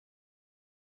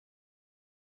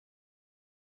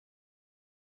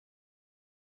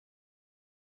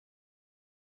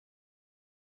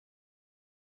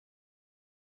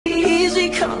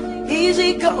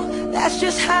ego, that's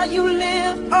just how you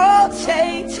live. Oh,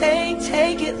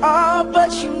 take it all,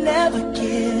 but you never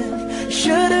give.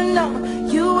 Should've known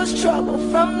you was trouble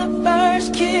from the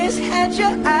first kiss. Had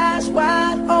your eyes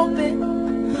wide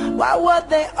open, why were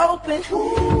they open?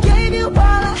 Gave you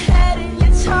all I had and you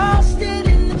tossed it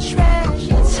in the trash.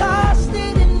 You tossed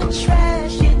it in the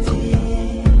trash, you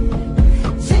did.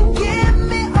 To give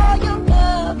me all your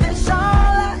love, that's all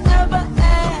I ever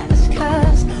ask.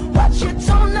 Cause what you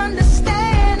don't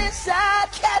understand is I'd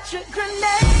catch a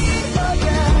grenade for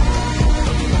ya.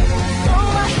 Throw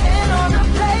my head on a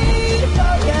blade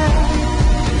for ya.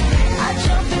 I'd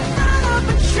jump in front of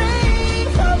a tree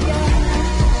for ya.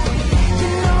 You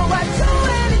know I'd do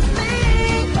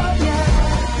anything for ya.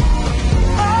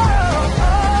 Oh,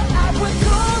 I would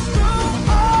go through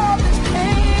all this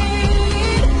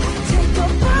pain. Take a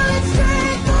bullet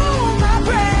straight through my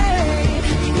brain.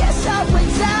 Yes, I would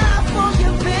die for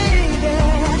you, baby,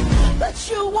 but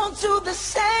you won't do the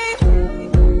same.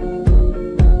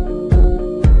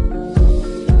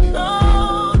 No,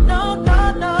 no, no,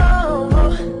 no.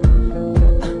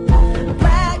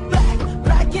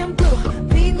 Black and blue,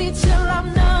 beat me till I'm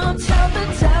numb. Tell the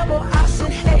devil I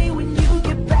said, hey, when you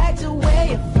get back to where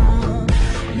you're from.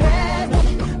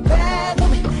 Bad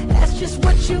woman, that's just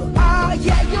what you are.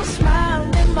 Yeah, you'll smile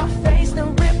in my face,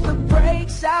 then rip the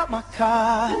brakes out my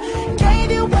car.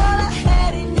 Gave you all I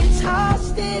had and you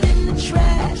tossed it in the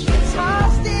trash. You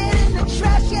tossed it in the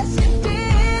trash, yes you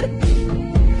did.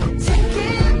 To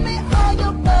give me all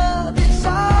your love is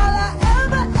all I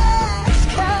ever ask.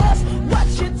 Cause what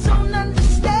you don't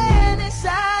understand is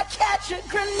I'd catch a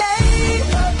grenade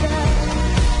for ya.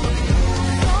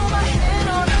 Throw my head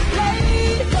on a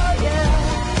blade for ya.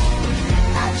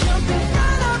 I'd jump in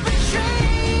front of a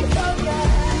tree for ya.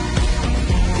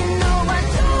 You know I'd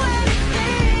do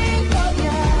anything for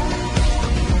ya.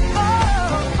 Oh,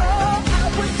 I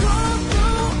would go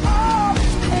through all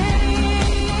this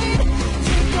pain.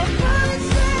 Take a bullet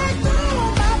straight through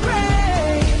my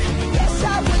brain. Yes,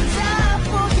 I would die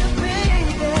for you,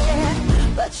 baby,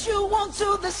 but you won't do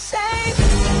the same.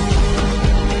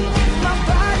 My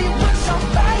body was on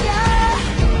fire.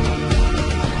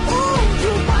 Ooh,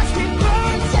 you watched me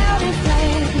burn down in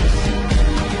flames.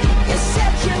 You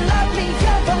said you loved me,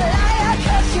 you're a liar,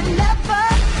 cause you never,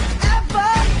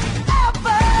 ever,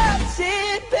 ever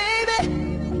did, baby.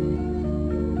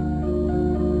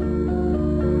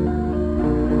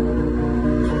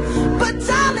 But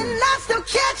darling, I still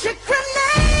catch a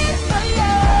grenade for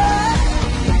ya.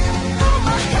 Throw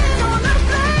my head on a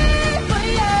blade for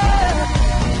ya.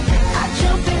 I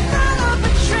jump in front of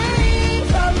a tree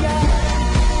for ya.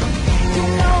 You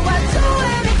know I'd do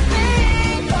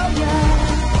anything for ya.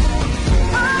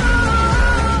 Oh,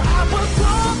 I would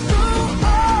go through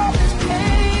all this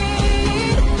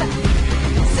pain.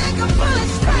 Take a bullet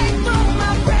straight through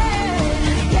my brain.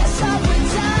 Yes, I would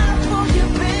die for you,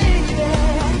 baby,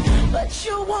 but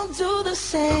you won't do the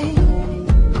same.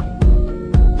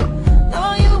 No,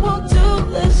 you won't do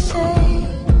the same.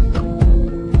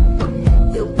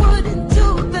 You wouldn't do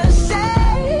the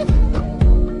same.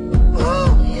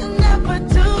 Ooh, you never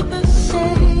do the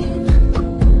same.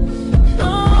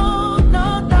 No, no,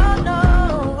 no,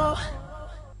 no.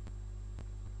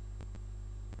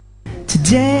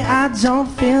 Today I don't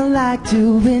feel like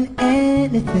doing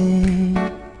anything.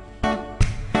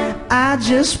 I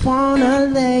just wanna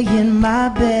lay in my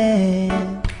bed.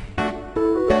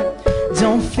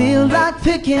 Don't feel like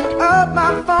picking up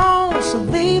my phone, so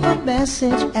leave a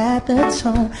message at the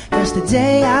tone. Cause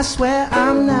today I swear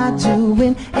I'm not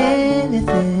doing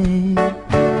anything.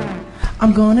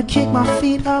 I'm gonna kick my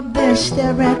feet up, then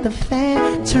stare at the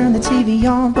fan. Turn the TV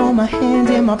on, throw my hand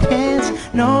in my pants.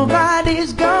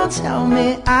 Nobody's gonna tell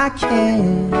me I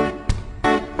can't.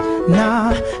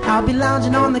 Nah, I'll be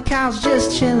lounging on the couch,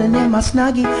 just chilling in my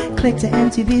snuggie. Click to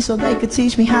MTV so they could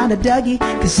teach me how to Dougie.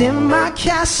 Cause in my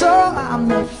castle I'm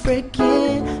the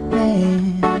freaking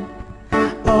man.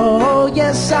 Oh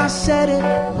yes, I said it,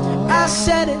 I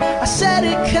said it, I said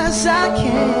it cause I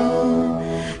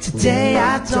can. Today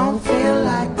I don't feel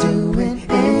like doing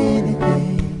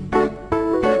anything.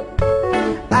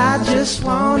 I just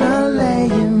wanna lay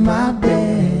in my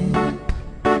bed.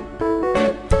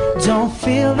 Don't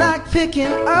feel like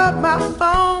picking up my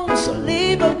phone, so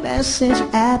leave a message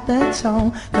at the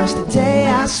tone. Cause today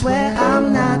I swear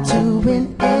I'm not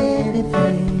doing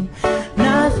anything.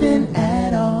 Nothing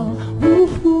at all.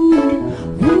 Woo-hoo,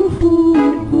 woo-hoo,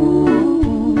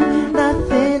 woo.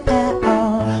 Nothing at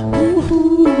all.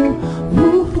 Woo-hoo,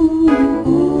 woo-hoo,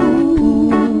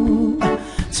 woo.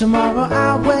 Tomorrow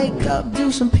I'll wake wake up,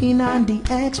 do some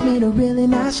P90X, meet a really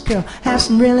nice girl, have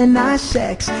some really nice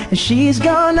sex, and she's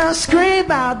gonna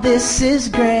scream out, this is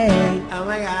great. Oh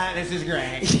my God, this is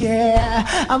great. Yeah,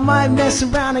 I might mess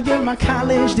around and get my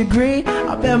college degree.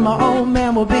 I bet my old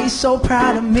man will be so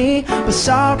proud of me. But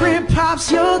sorry,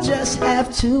 Pops, you'll just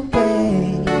have to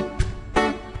wait.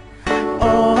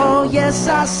 Oh, yes,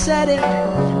 I said it,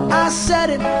 I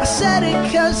said it, I said it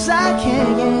 'cause I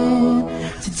can.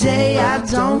 Today I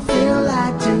don't feel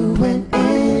like doing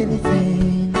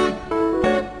anything.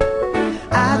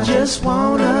 I just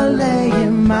wanna lay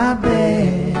in my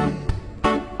bed.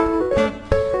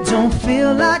 Don't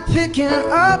feel like picking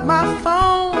up my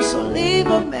phone, so leave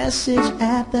a message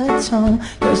at the tone.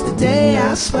 'Cause today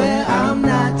I swear I'm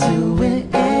not doing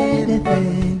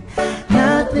anything,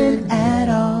 nothing at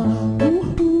all.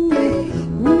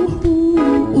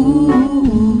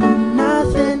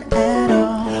 Nothing at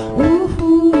all.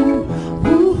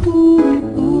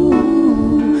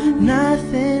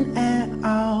 Nothing at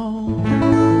all.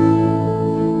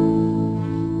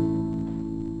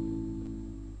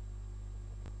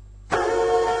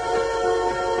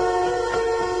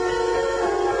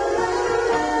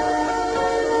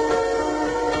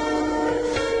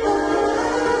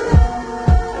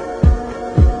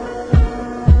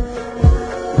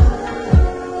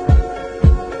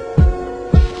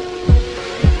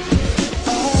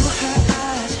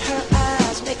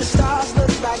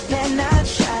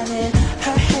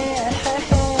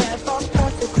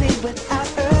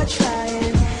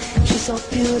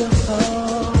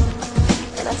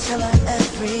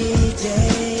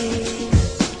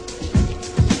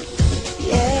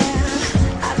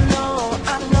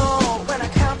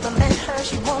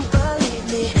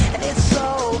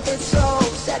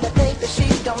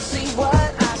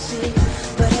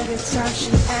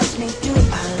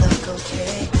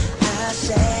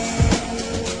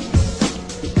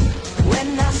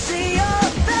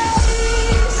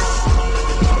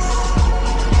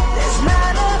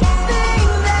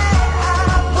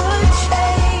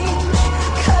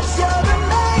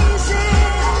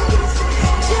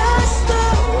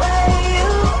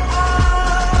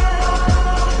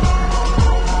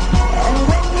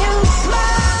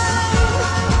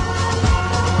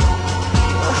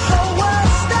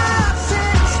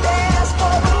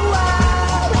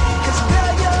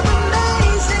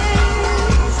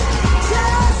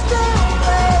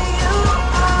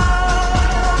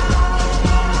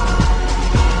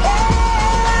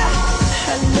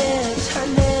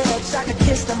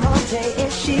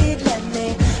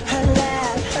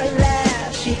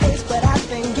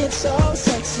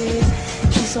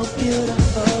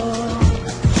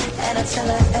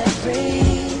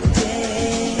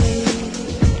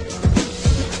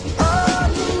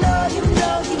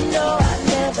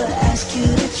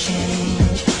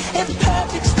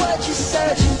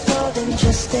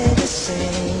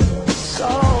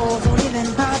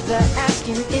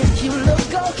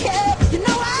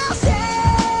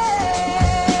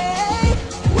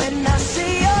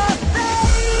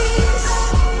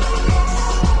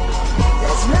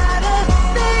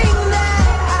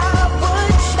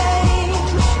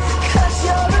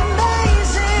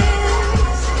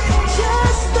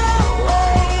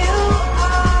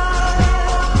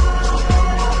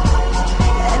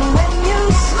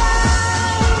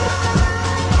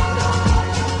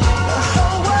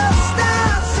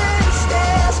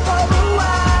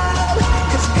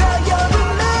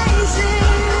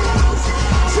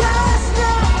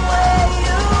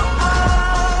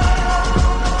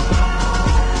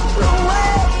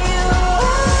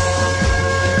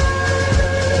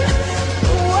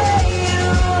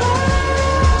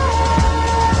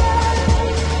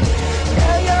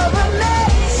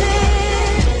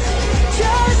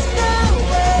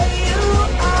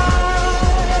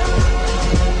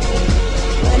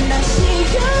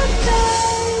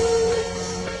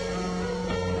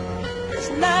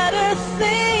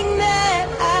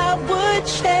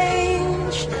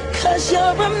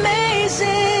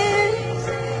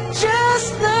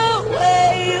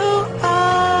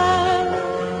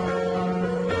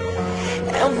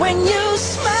 When you